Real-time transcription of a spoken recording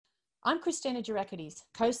I'm Christina Giacotis,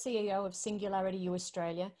 co-CEO of Singularity U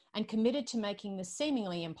Australia and committed to making the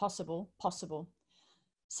seemingly impossible possible.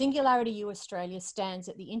 Singularity U Australia stands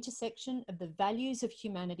at the intersection of the values of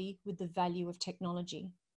humanity with the value of technology.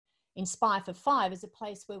 Inspire for Five is a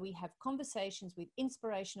place where we have conversations with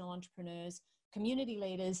inspirational entrepreneurs, community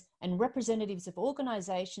leaders, and representatives of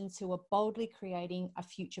organisations who are boldly creating a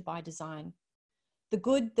future by design. The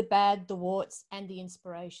good, the bad, the warts, and the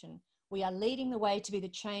inspiration. We are leading the way to be the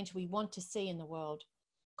change we want to see in the world.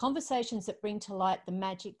 Conversations that bring to light the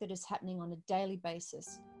magic that is happening on a daily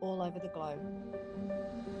basis all over the globe.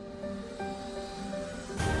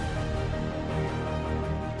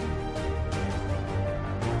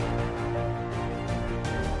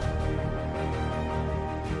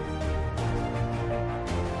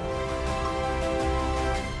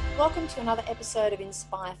 Welcome to another episode of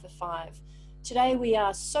Inspire for Five. Today we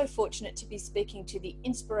are so fortunate to be speaking to the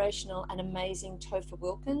inspirational and amazing Topher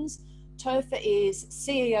Wilkins. Topher is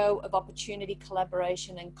CEO of Opportunity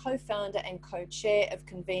Collaboration and co-founder and co-chair of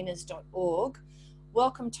Conveners.org.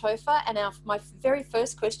 Welcome, Topher. And my very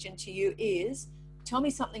first question to you is, tell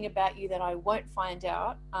me something about you that I won't find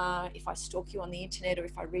out if I stalk you on the internet or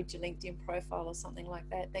if I read your LinkedIn profile or something like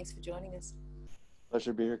that. Thanks for joining us.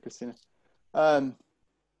 Pleasure to be here, Christina.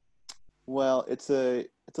 Well, it's a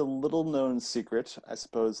little known secret, I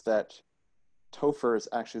suppose, that Topher is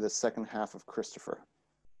actually the second half of Christopher.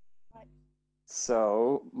 Right.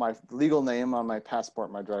 So my legal name on my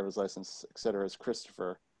passport, my driver's license, etc., is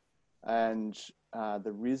Christopher. And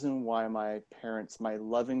the reason why my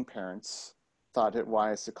loving parents, thought it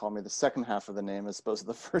wise to call me the second half of the name as opposed to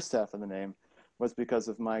the first half of the name was because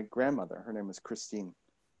of my grandmother. Her name was Christine,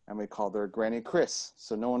 and we called her Granny Chris.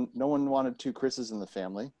 So no one wanted two Chris's in the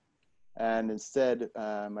family. And instead,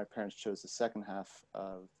 my parents chose the second half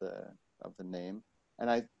of the name,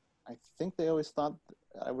 and I think they always thought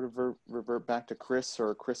I would revert back to Chris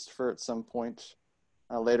or Christopher at some point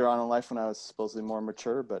later on in life when I was supposedly more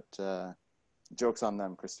mature. But joke's on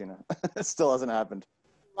them, Christina. It still hasn't happened.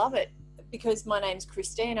 Love it, because my name's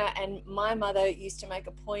Christina, and my mother used to make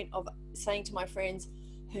a point of saying to my friends,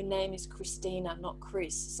 her name is Christina, not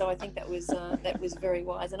Chris. So I think that was very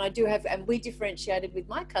wise. And we differentiated with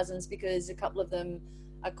my cousins because a couple of them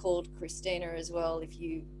are called Christina as well. If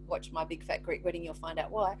you watch My Big Fat Greek Wedding, you'll find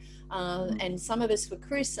out why. And some of us were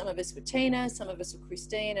Chris, some of us were Tina, some of us were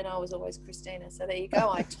Christine, and I was always Christina. So there you go.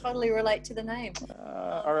 I totally relate to the name.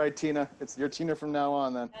 All right, Tina. You're Tina from now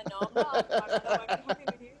on then. No, I'm not. I'm happy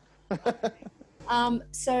with you.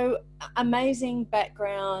 So amazing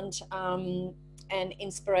background. And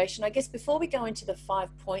inspiration. I guess before we go into the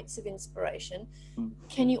 5 points of inspiration,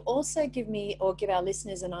 can you also give me or give our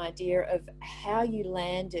listeners an idea of how you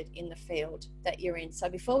landed in the field that you're in? So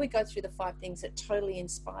before we go through the 5 things that totally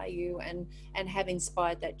inspire you and have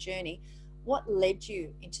inspired that journey, what led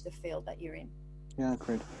you into the field that you're in? Yeah,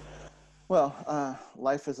 great. Well,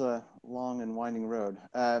 life is a long and winding road.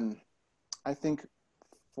 I think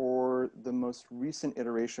for the most recent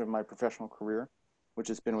iteration of my professional career, which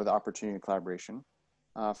has been with Opportunity Collaboration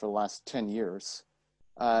for the last 10 years.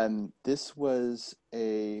 This was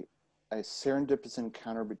a serendipitous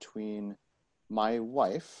encounter between my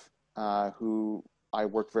wife, who I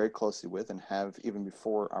work very closely with and have even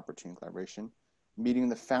before Opportunity Collaboration, meeting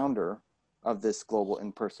the founder of this global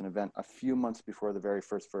in-person event a few months before the very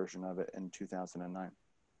first version of it in 2009.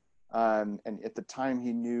 And at the time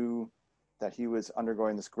he knew that he was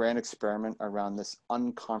undergoing this grand experiment around this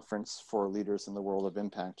unconference for leaders in the world of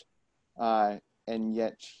impact. And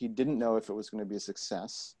yet he didn't know if it was going to be a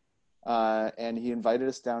success. And he invited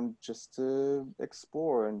us down just to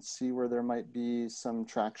explore and see where there might be some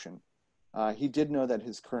traction. He did know that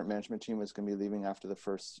his current management team was going to be leaving after the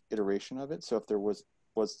first iteration of it. So if there was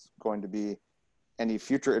going to be any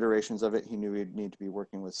future iterations of it, he knew he'd need to be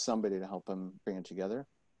working with somebody to help him bring it together.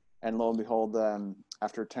 And lo and behold,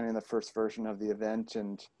 after attending the first version of the event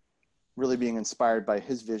and really being inspired by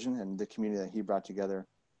his vision and the community that he brought together,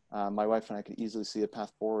 my wife and I could easily see a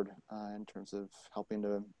path forward in terms of helping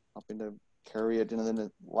to carry it into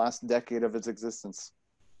the last decade of its existence.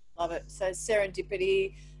 Love it. So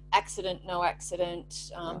serendipity, accident, no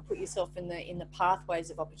accident. Put yourself in the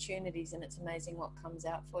pathways of opportunities, and it's amazing what comes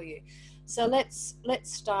out for you. So let's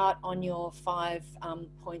start on your 5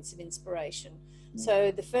 points of inspiration.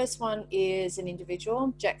 So the first one is an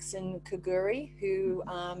individual, Jackson Kuguri, who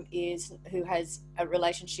has a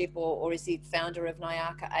relationship or is the founder of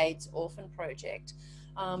Nyaka AIDS Orphan Project.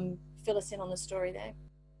 Fill us in on the story there.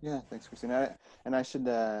 Yeah, thanks, Christina. And I should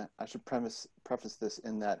preface this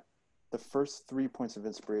in that the first 3 points of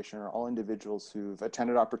inspiration are all individuals who've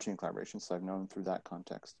attended Opportunity Collaboration, so I've known through that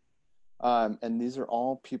context. And these are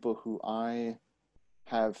all people who I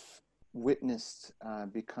have witnessed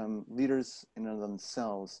become leaders in and of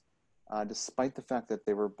themselves, despite the fact that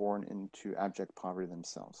they were born into abject poverty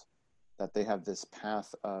themselves, that they have this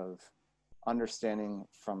path of understanding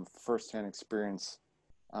from firsthand experience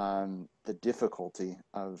the difficulty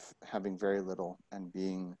of having very little and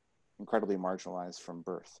being incredibly marginalized from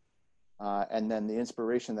birth. And then the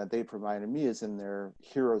inspiration that they provided me is in their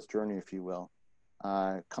hero's journey, if you will,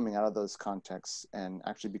 coming out of those contexts and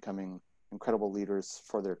actually becoming incredible leaders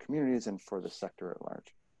for their communities and for the sector at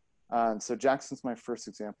large. So Jackson's my first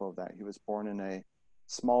example of that. He was born in a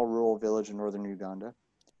small rural village in northern Uganda.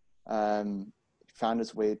 Found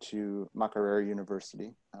his way to Makerere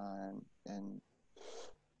University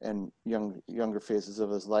and younger phases of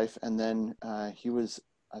his life, and then he was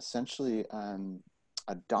essentially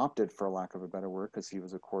adopted, for lack of a better word, because he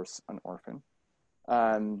was, of course, an orphan,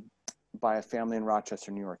 by a family in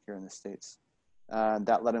Rochester, New York, here in the States.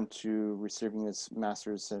 That led him to receiving his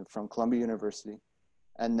master's from Columbia University.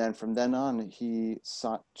 And then from then on, he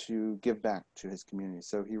sought to give back to his community.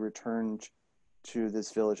 So he returned to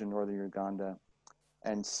this village in northern Uganda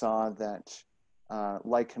and saw that,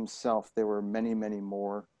 like himself, there were many, many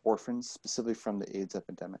more orphans, specifically from the AIDS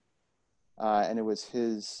epidemic. And it was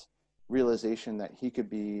his realization that he could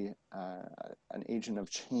be an agent of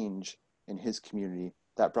change in his community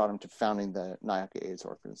that brought him to founding the Nyaka AIDS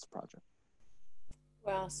Orphans Project.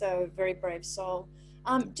 Wow, so very brave soul.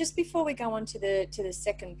 Just before we go on to the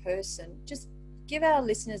second person, just give our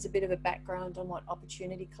listeners a bit of a background on what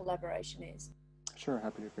Opportunity Collaboration is. Sure,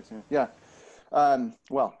 happy to, Christina. Yeah.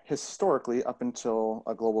 Well, historically, up until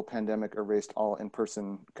a global pandemic erased all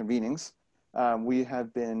in-person convenings, we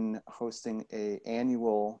have been hosting an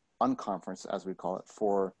annual unconference, as we call it,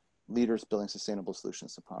 for leaders building sustainable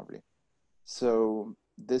solutions to poverty. So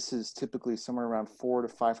this is typically somewhere around 400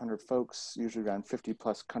 to 500 folks, usually around 50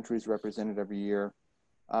 plus countries represented every year.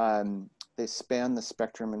 They span the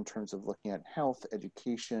spectrum in terms of looking at health,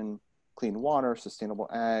 education, clean water, sustainable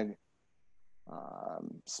ag,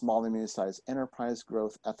 small and medium-sized enterprise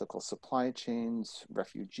growth, ethical supply chains,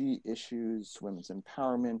 refugee issues, women's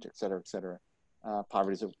empowerment, et cetera, et cetera.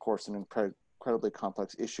 Poverty is, of course, an incredibly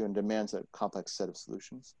complex issue and demands a complex set of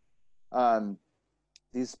solutions.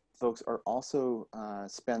 These folks are also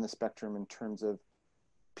span the spectrum in terms of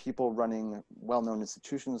people running well-known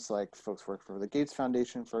institutions, like folks work for the Gates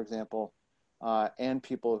Foundation, for example, and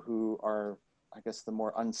people who are, I guess, the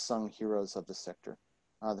more unsung heroes of the sector.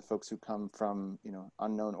 The folks who come from,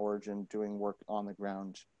 unknown origin, doing work on the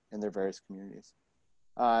ground in their various communities.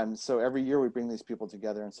 So every year we bring these people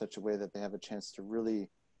together in such a way that they have a chance to really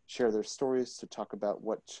share their stories, to talk about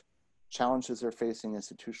what challenges they're facing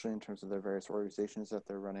institutionally in terms of their various organizations that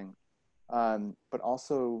they're running, but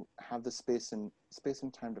also have the space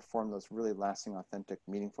and time to form those really lasting, authentic,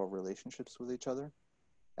 meaningful relationships with each other.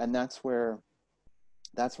 And that's where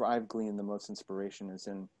I've gleaned the most inspiration, is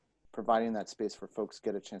in providing that space where folks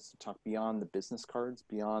get a chance to talk beyond the business cards,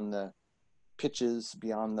 beyond the pitches,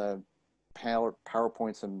 beyond the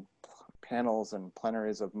PowerPoints and panels and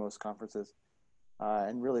plenaries of most conferences,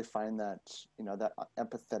 and really find that, that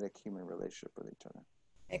empathetic human relationship with each other.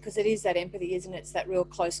 Because it is that empathy, isn't it? It's that real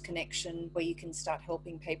close connection where you can start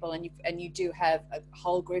helping people, and you do have a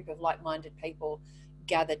whole group of like-minded people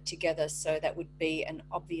gathered together. So that would be an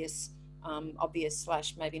obvious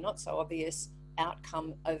 / maybe not so obvious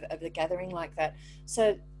outcome of the gathering like that.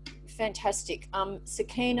 So fantastic.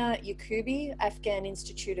 Sakina Yakubi, Afghan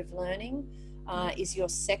Institute of Learning, is your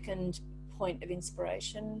second point of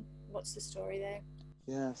inspiration. What's the story there?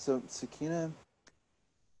 Yeah, so Sakina,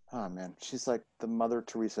 oh man, she's like the Mother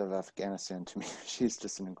Teresa of Afghanistan to me. She's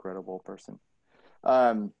just an incredible person.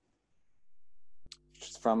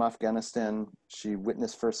 She's from Afghanistan. She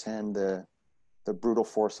witnessed firsthand the brutal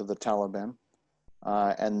force of the Taliban,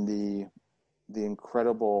 and the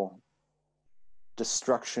incredible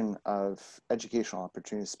destruction of educational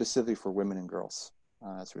opportunities, specifically for women and girls,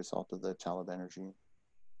 as a result of the Taliban regime.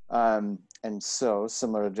 And so,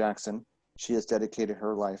 similar to Jackson, she has dedicated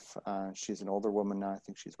her life, she's an older woman now, I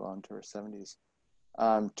think she's well into her 70s,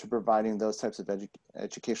 to providing those types of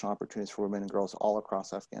educational opportunities for women and girls all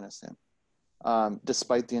across Afghanistan,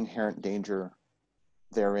 despite the inherent danger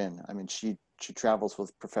therein. I mean, she travels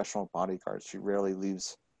with professional bodyguards. She rarely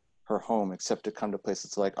leaves her home except to come to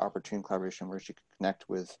places like Opportunity Collaboration, where she can connect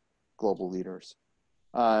with global leaders.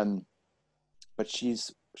 But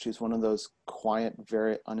she's one of those quiet,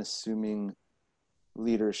 very unassuming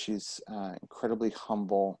leaders. She's incredibly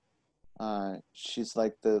humble. She's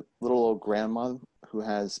like the little old grandma who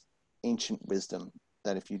has ancient wisdom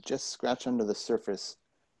that if you just scratch under the surface,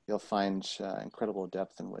 you'll find incredible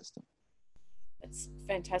depth and wisdom. It's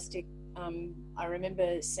fantastic. I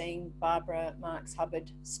remember seeing Barbara Marx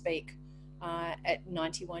Hubbard speak at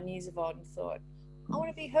 91 years of old and thought, I want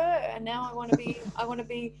to be her, and now I want to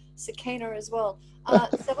be Sakina as well.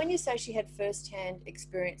 So when you say she had first-hand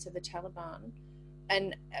experience of the Taliban,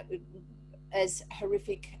 and as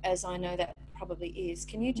horrific as I know that probably is,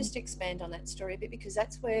 can you just expand on that story a bit, because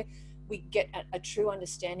that's where we get a true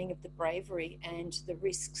understanding of the bravery and the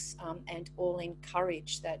risks and all-in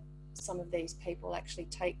courage that some of these people actually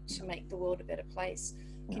take to make the world a better place.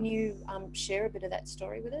 Can you share a bit of that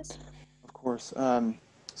story with us? Of course.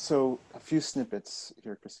 So a few snippets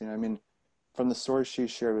here, Christina. I mean, from the story she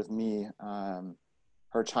shared with me,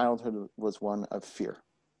 her childhood was one of fear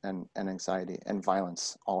and anxiety and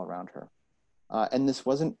violence all around her. And this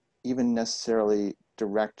wasn't even necessarily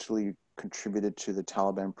directly contributed to the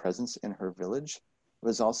Taliban presence in her village. It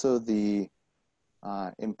was also the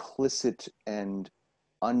implicit and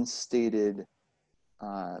unstated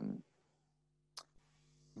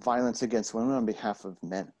violence against women on behalf of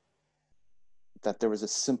men. That there was a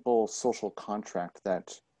simple social contract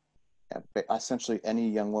that essentially any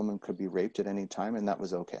young woman could be raped at any time, and that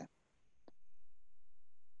was okay.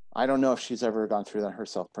 I don't know if she's ever gone through that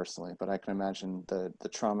herself personally, but I can imagine the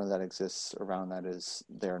trauma that exists around that is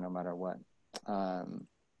there no matter what. And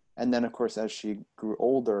then, of course, as she grew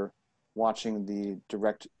older, watching the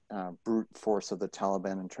direct brute force of the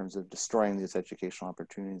Taliban in terms of destroying these educational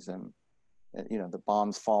opportunities and the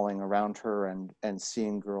bombs falling around her and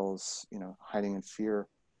seeing girls, hiding in fear,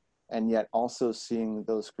 and yet also seeing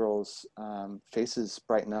those girls' faces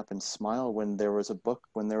brighten up and smile when there was a book,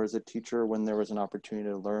 when there was a teacher, when there was an opportunity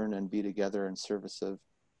to learn and be together in service of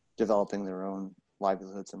developing their own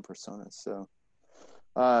livelihoods and personas. So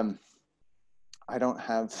I don't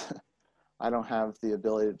have the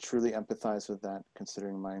ability to truly empathize with that,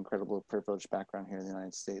 considering my incredible privileged background here in the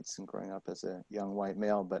United States and growing up as a young white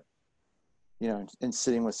male. But in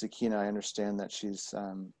sitting with Sakina, I understand that she's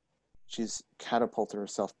catapulted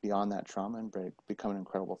herself beyond that trauma and become an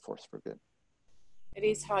incredible force for good. It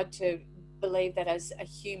is hard to believe that as a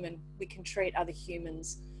human, we can treat other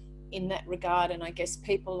humans in that regard. And I guess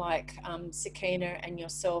people like Sakina and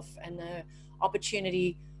yourself and the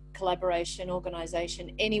opportunity, collaboration,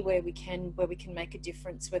 organisation, anywhere we can, where we can make a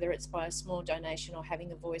difference, whether it's by a small donation or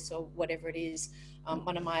having a voice or whatever it is.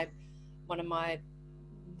 One of my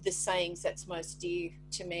the sayings that's most dear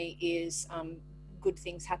to me is good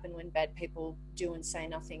things happen when bad people do and say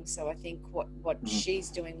nothing. So I think what she's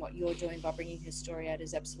doing, what you're doing by bringing her story out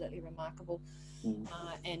is absolutely remarkable.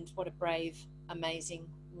 And what a brave, amazing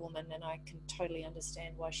woman. And I can totally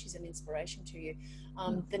understand why she's an inspiration to you.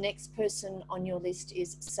 The next person on your list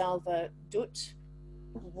is Salva Dutt,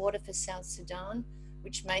 Water for South Sudan,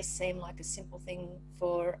 which may seem like a simple thing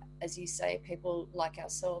for, as you say, people like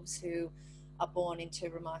ourselves who are born into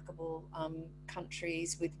remarkable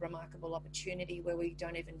countries with remarkable opportunity, where we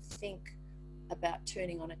don't even think about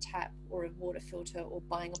turning on a tap or a water filter or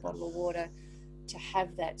buying a bottle of water to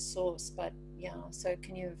have that source. But yeah, so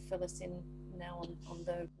can you fill us in now on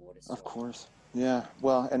the water story? Of course. Yeah.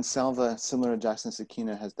 Well, and Salva, similar to Jackson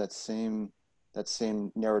Sakina, has that same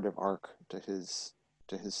narrative arc to his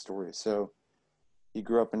story. So he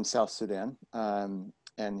grew up in South Sudan,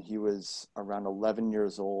 and he was around 11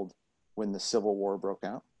 years old when the Civil War broke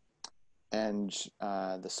out, and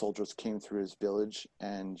the soldiers came through his village,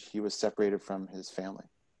 and he was separated from his family,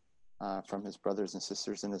 from his brothers and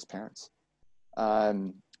sisters and his parents.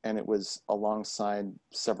 And it was alongside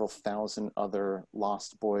several thousand other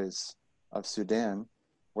lost boys of Sudan,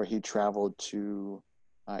 where he traveled to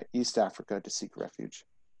East Africa to seek refuge.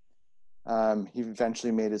 He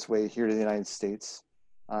eventually made his way here to the United States.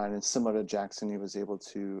 And similar to Jackson, he was able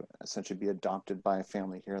to essentially be adopted by a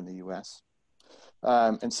family here in the US.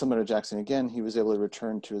 And similar to Jackson again, he was able to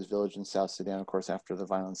return to his village in South Sudan, of course, after the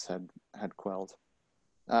violence had quelled.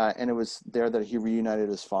 And it was there that he reunited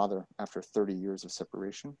his father after 30 years of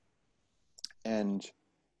separation. And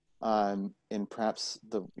in perhaps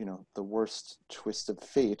the worst twist of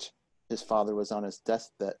fate, his father was on his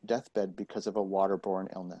deathbed because of a waterborne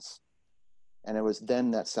illness. And it was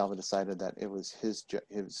then that Salva decided that it was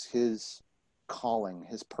his calling,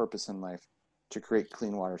 his purpose in life, to create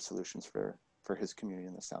clean water solutions for his community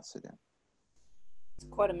in the South Sudan. It's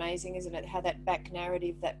quite amazing, isn't it, how that back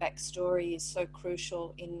narrative, that back story is so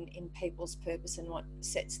crucial in people's purpose and what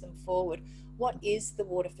sets them forward. What is the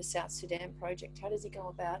Water for South Sudan project? How does it go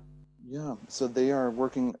about? Yeah, so they are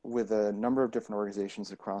working with a number of different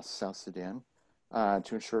organizations across South Sudan to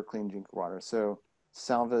ensure clean drinking water. So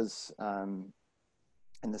Salva's, and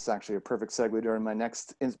this is actually a perfect segue during my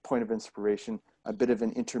next point of inspiration, a bit of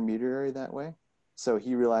an intermediary that way. So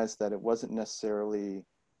he realized that it wasn't necessarily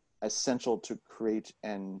essential to create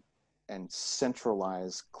and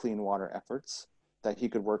centralize clean water efforts, that he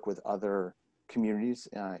could work with other communities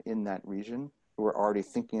in that region who were already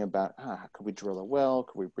thinking about, could we drill a well?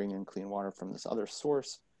 Could we bring in clean water from this other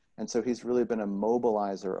source? And so he's really been a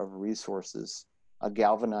mobilizer of resources, a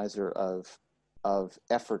galvanizer of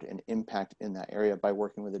effort and impact in that area by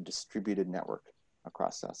working with a distributed network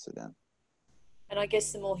across South Sudan. And I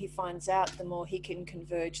guess the more he finds out, the more he can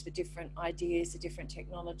converge the different ideas, the different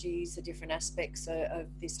technologies, the different aspects of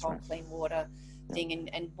this whole clean water thing.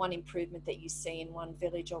 And one improvement that you see in one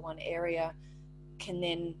village or one area can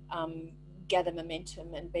then gather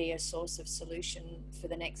momentum and be a source of solution for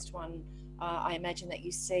the next one. I imagine that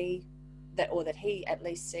you see that, or that he at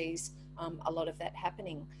least sees a lot of that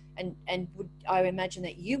happening. And I imagine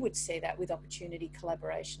that you would see that with opportunity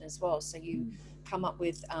collaboration as well. So you come up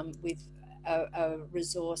with a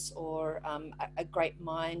resource or a great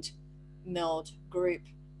mind meld group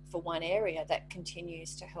for one area that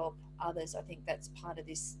continues to help others. I think that's part of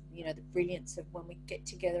this, the brilliance of when we get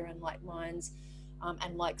together in like minds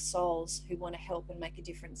and like souls who want to help and make a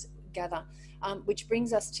difference gather, which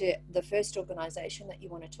brings us to the first organization that you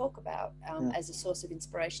want to talk about as a source of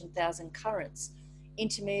inspiration, Thousand Currents,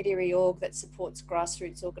 intermediary org that supports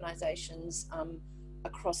grassroots organizations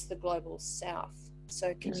across the global south.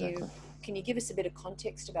 So can you give us a bit of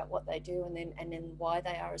context about what they do and then why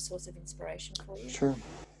they are a source of inspiration for you? Sure.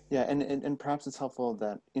 Yeah, and perhaps it's helpful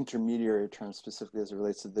that intermediary term specifically as it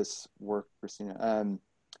relates to this work, Christina.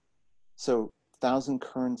 So Thousand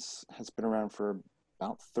Currents has been around for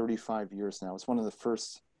about 35 years now. It's one of the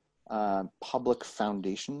first public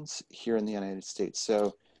foundations here in the United States.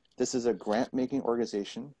 So this is a grant-making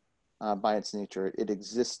organization by its nature. It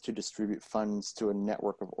exists to distribute funds to a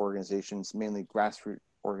network of organizations, mainly grassroots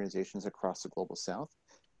organizations across the global south.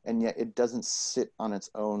 And yet it doesn't sit on its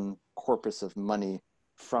own corpus of money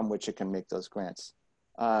from which it can make those grants,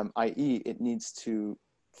 i.e. it needs to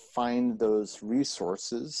find those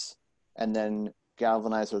resources and then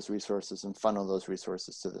galvanize those resources and funnel those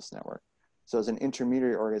resources to this network. So as an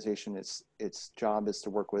intermediary organization, its job is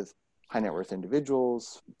to work with high net worth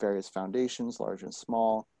individuals, various foundations, large and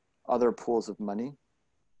small, other pools of money,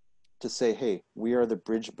 to say, hey, we are the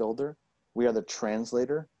bridge builder, we are the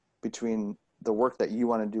translator between the work that you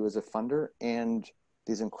want to do as a funder and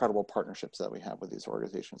these incredible partnerships that we have with these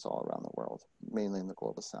organizations all around the world, mainly in the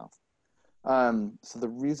global south. So the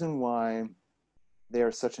reason why they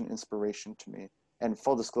are such an inspiration to me, and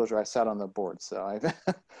full disclosure, I sat on the board, so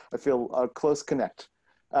I feel a close connect.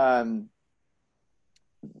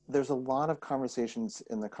 There's a lot of conversations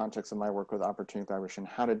in the context of my work with Opportunity Collaboration,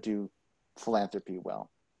 how to do philanthropy well,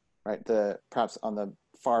 right? Perhaps on the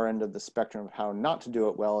far end of the spectrum of how not to do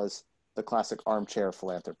it well is the classic armchair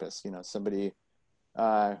philanthropist, somebody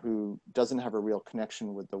who doesn't have a real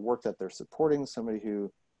connection with the work that they're supporting, somebody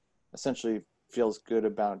who essentially feels good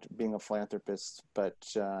about being a philanthropist, but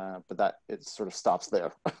that it sort of stops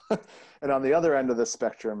there. And on the other end of the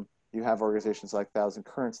spectrum, you have organizations like Thousand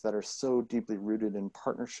Currents that are so deeply rooted in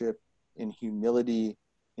partnership, in humility,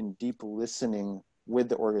 in deep listening with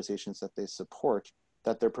the organizations that they support,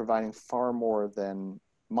 that they're providing far more than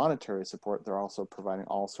monetary support. They're also providing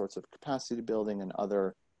all sorts of capacity building and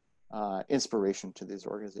other inspiration to these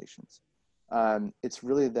organizations. It's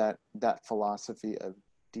really that philosophy of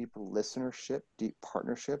deep listenership, deep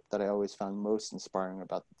partnership that I always found most inspiring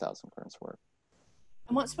about the Thousand Currents work.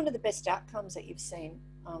 And what's one of the best outcomes that you've seen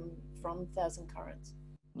from Thousand Currents?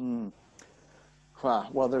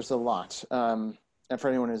 Well, there's a lot. And for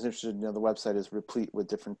anyone who's interested, the website is replete with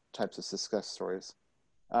different types of success stories.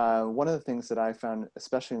 One of the things that I found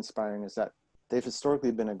especially inspiring is that they've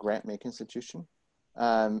historically been a grant-making institution.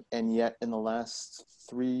 And yet in the last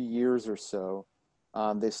 3 years or so,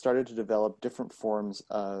 they started to develop different forms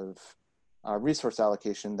of resource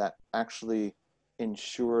allocation that actually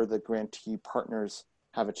ensure the grantee partners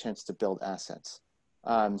have a chance to build assets.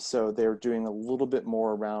 So they're doing a little bit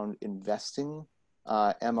more around investing,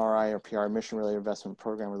 MRI or PR, mission-related investment,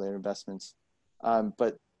 program-related investments.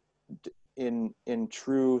 But in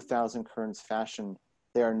true Thousand Currents fashion,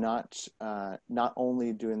 they are not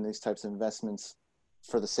only doing these types of investments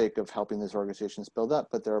for the sake of helping these organizations build up,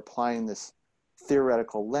 but they're applying this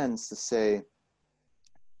theoretical lens to say,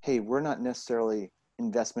 hey, we're not necessarily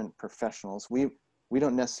investment professionals. We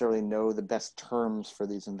don't necessarily know the best terms for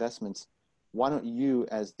these investments. Why don't you,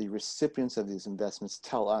 as the recipients of these investments,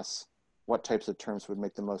 tell us what types of terms would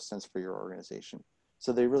make the most sense for your organization?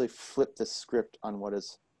 So they really flip the script on what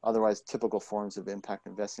is otherwise typical forms of impact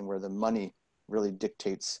investing, where the money really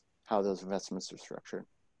dictates how those investments are structured.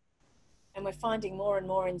 And we're finding more and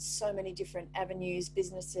more in so many different avenues,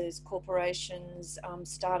 businesses, corporations,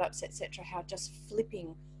 startups, etc., how just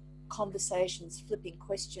flipping conversations, flipping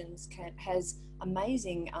questions has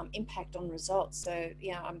amazing impact on results. So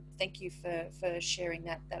yeah, thank you for sharing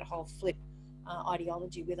that whole flip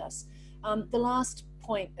ideology with us. The last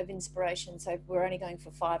point of inspiration, so we're only going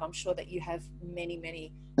for 5. I'm sure that you have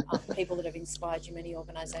many people that have inspired you, many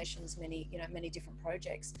organizations, many different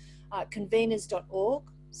projects. Conveners.org.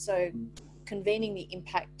 So convening the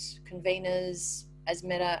impact, conveners, as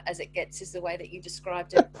meta as it gets, is the way that you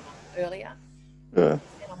described it earlier. Yeah.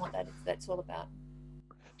 And on what that's all about.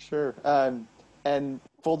 Sure. And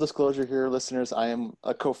full disclosure here, listeners, I am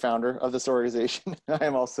a co-founder of this organization. I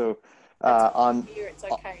am also on here. It's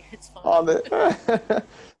okay. It's fine. On the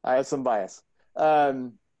I have some bias.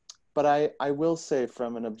 But I will say,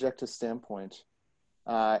 from an objective standpoint,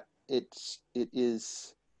 it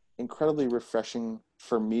is incredibly refreshing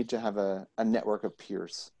for me to have a network of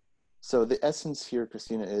peers. So the essence here,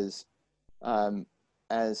 Christina, is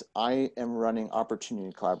as I am running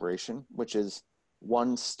Opportunity Collaboration, which is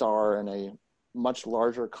one star in a much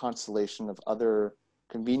larger constellation of other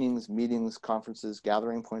convenings, meetings, conferences,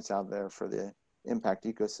 gathering points out there for the impact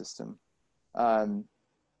ecosystem.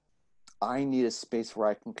 I need a space where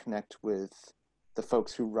I can connect with the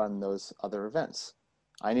folks who run those other events.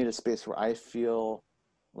 I need a space where I feel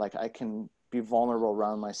like I can be vulnerable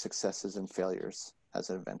around my successes and failures as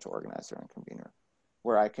an event organizer and convener,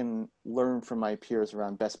 where I can learn from my peers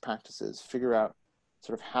around best practices, figure out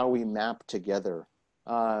sort of how we map together.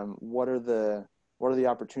 What are the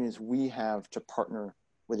opportunities we have to partner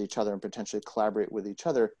with each other and potentially collaborate with each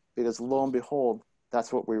other? Because lo and behold,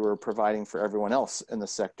 that's what we were providing for everyone else in the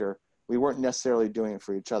sector. We weren't necessarily doing it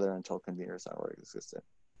for each other until Conveners.org existed.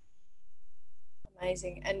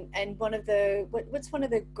 Amazing. And what's one of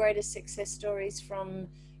the greatest success stories from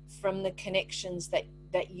the connections that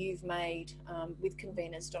you've made with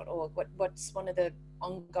Conveners.org? What's one of the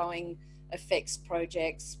ongoing effects,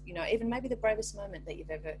 projects, even maybe the bravest moment that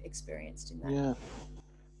you've ever experienced in that? Yeah.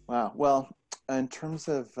 Wow. Well, in terms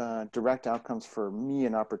of direct outcomes for me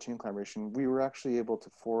in Opportunity Collaboration, we were actually able to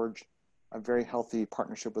forge a very healthy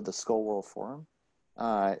partnership with the Skull World Forum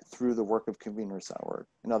through the work of Conveners.org.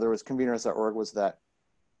 In other words, Conveners.org was that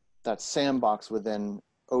sandbox within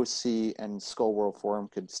OC and Skull World Forum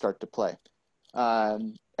could start to play.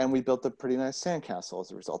 And we built a pretty nice sandcastle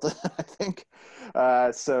as a result of that, I think.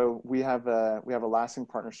 So we have a lasting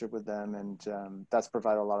partnership with them, and that's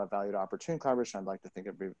provided a lot of value to Opportunity Collaboration. I'd like to think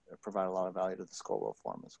it provide a lot of value to the Skull World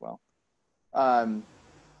Forum as well.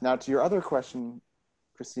 Now, to your other question,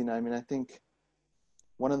 Christina, I mean, I think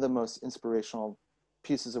one of the most inspirational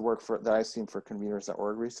pieces of work that I've seen for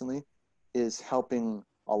Conveners.org recently is helping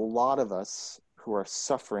a lot of us who are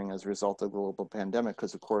suffering as a result of the global pandemic,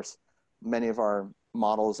 because of course, many of our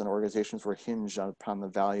models and organizations were hinged upon the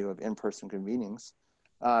value of in-person convenings.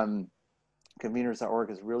 Conveners.org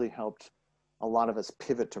has really helped a lot of us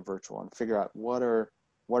pivot to virtual and figure out what are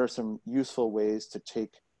some useful ways to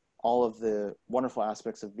take all of the wonderful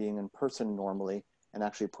aspects of being in person normally and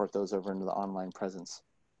actually port those over into the online presence.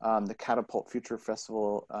 The Catapult Future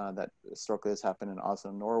Festival that historically has happened in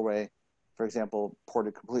Oslo, Norway, for example,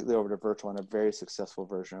 ported completely over to virtual and a very successful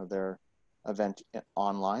version of their event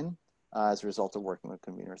online as a result of working with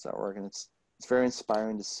Conveners.org. And it's very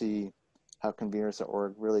inspiring to see how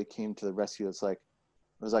Conveners.org really came to the rescue. It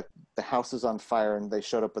was like the house is on fire and they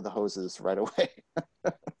showed up with the hoses right away.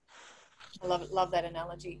 I love that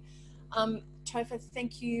analogy. Topher,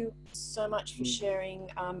 thank you so much for sharing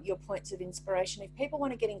your points of inspiration. If people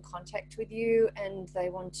want to get in contact with you and they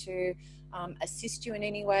want to assist you in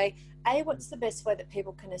any way, A, what's the best way that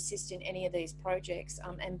people can assist in any of these projects?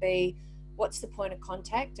 And B, what's the point of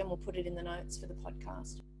contact? And we'll put it in the notes for the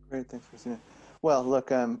podcast. Great, thanks, Christina. Well,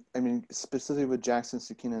 look, I mean, specifically with Jackson,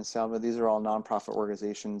 Sakina, and Salva, these are all nonprofit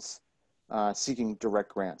organizations seeking direct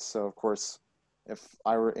grants. So, of course, if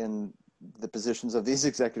I were in the positions of these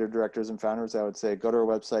executive directors and founders, I would say go to our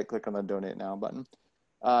website, click on the Donate Now button.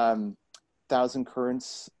 Thousand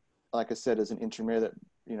Currents, like I said, is an intermediary that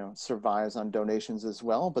survives on donations as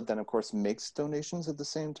well, but then of course makes donations at the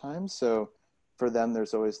same time. So for them,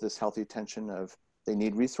 there's always this healthy tension of they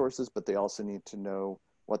need resources, but they also need to know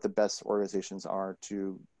what the best organizations are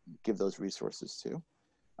to give those resources to.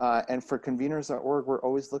 And for Conveners.org, we're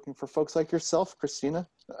always looking for folks like yourself, Christina.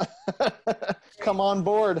 Come on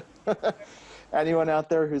board. Anyone out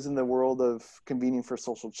there who's in the world of convening for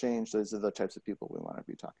social change, those are the types of people we want to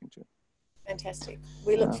be talking to. Fantastic.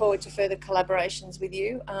 We look forward to further collaborations with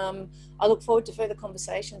you. I look forward to further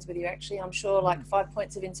conversations with you, actually. I'm sure like 5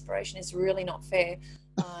 points of inspiration is really not fair.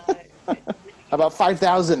 About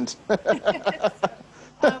 5,000.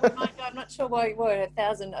 I'm not sure why a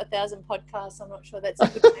thousand podcasts. I'm not sure that's a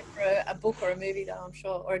good name for a book or a movie, though, I'm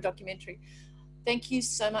sure, or a documentary. Thank you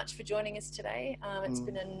so much for joining us today. It's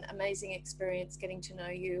been an amazing experience getting to know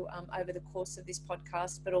you over the course of this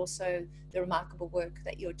podcast, but also the remarkable work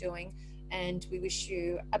that you're doing. And we wish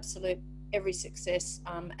you absolute every success,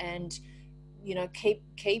 and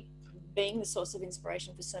keep being the source of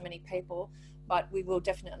inspiration for so many people. But we will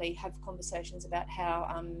definitely have conversations about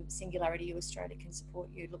how Singularity U Australia can support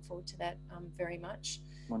you. Look forward to that very much.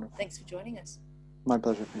 Wonderful. Thanks for joining us. My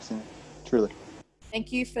pleasure, Christina. Truly.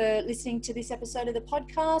 Thank you for listening to this episode of the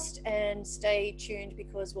podcast, and stay tuned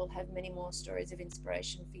because we'll have many more stories of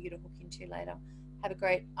inspiration for you to hook into later. Have a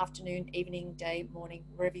great afternoon, evening, day, morning,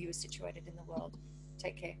 wherever you are situated in the world.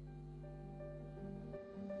 Take care.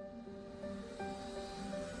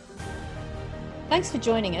 Thanks for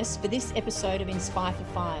joining us for this episode of Inspire for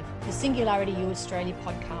 5, the Singularity U Australia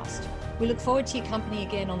podcast. We look forward to your company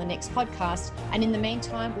again on the next podcast, and in the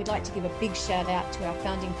meantime, we'd like to give a big shout out to our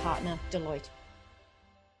founding partner, Deloitte.